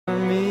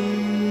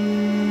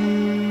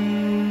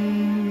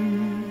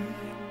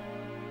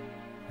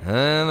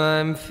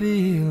I'm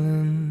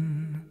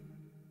feeling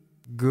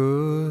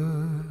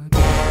good.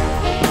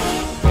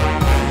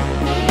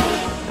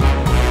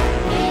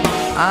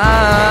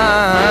 I'm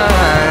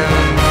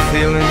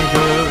feeling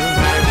good.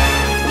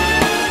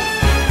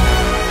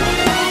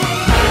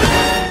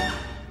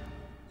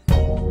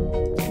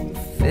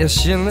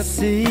 Fish in the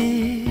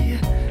sea,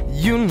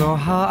 you know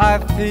how I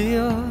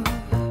feel.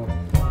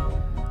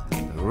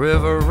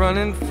 River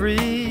running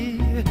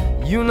free,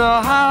 you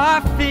know how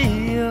I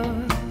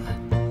feel.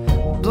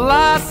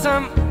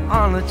 Blossom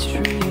on a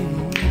tree,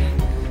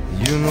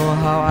 you know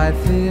how I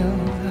feel.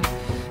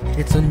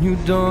 It's a new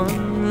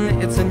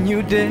dawn, it's a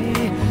new day,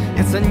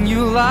 it's a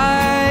new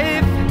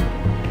life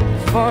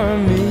for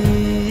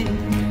me.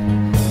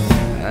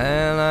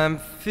 And I'm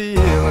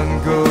feeling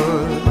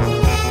good.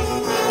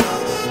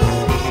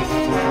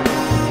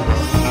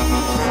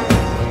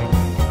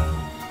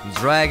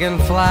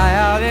 Dragonfly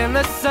out in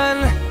the sun,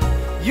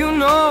 you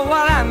know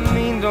what I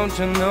mean, don't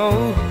you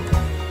know?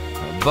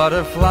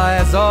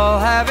 Butterflies all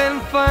having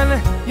fun,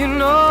 you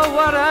know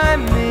what I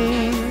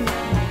mean.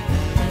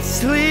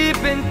 Sleep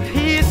in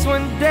peace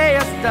when day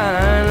is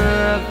done,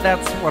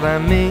 that's what I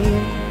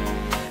mean.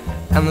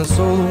 And this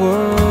old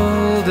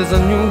world is a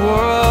new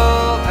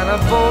world and a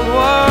bold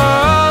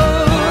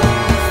world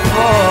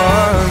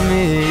for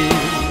me.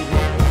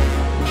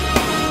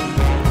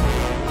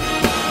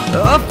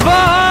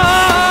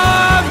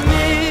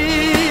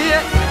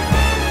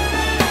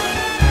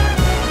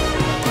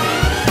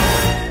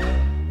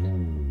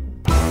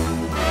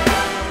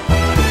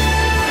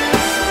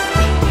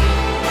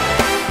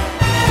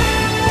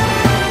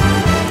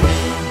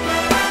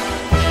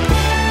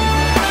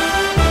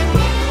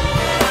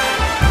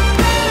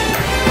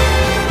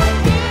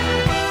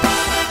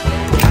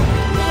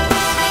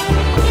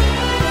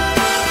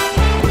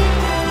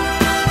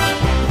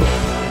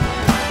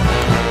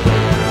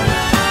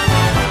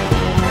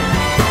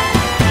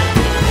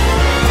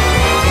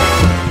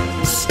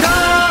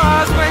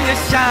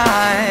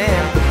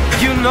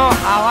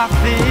 For how I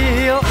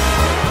feel.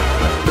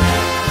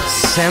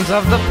 Scent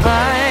of the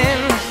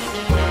pine,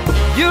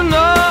 you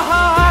know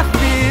how I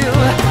feel.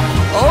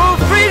 Oh,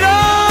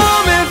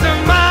 freedom is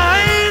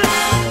mine,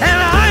 and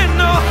I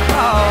know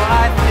how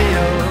I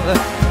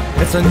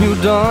feel. It's a new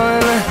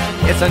dawn,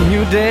 it's a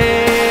new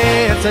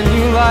day, it's a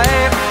new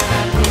life.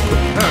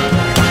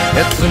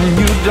 It's a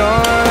new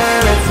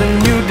dawn, it's a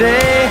new day.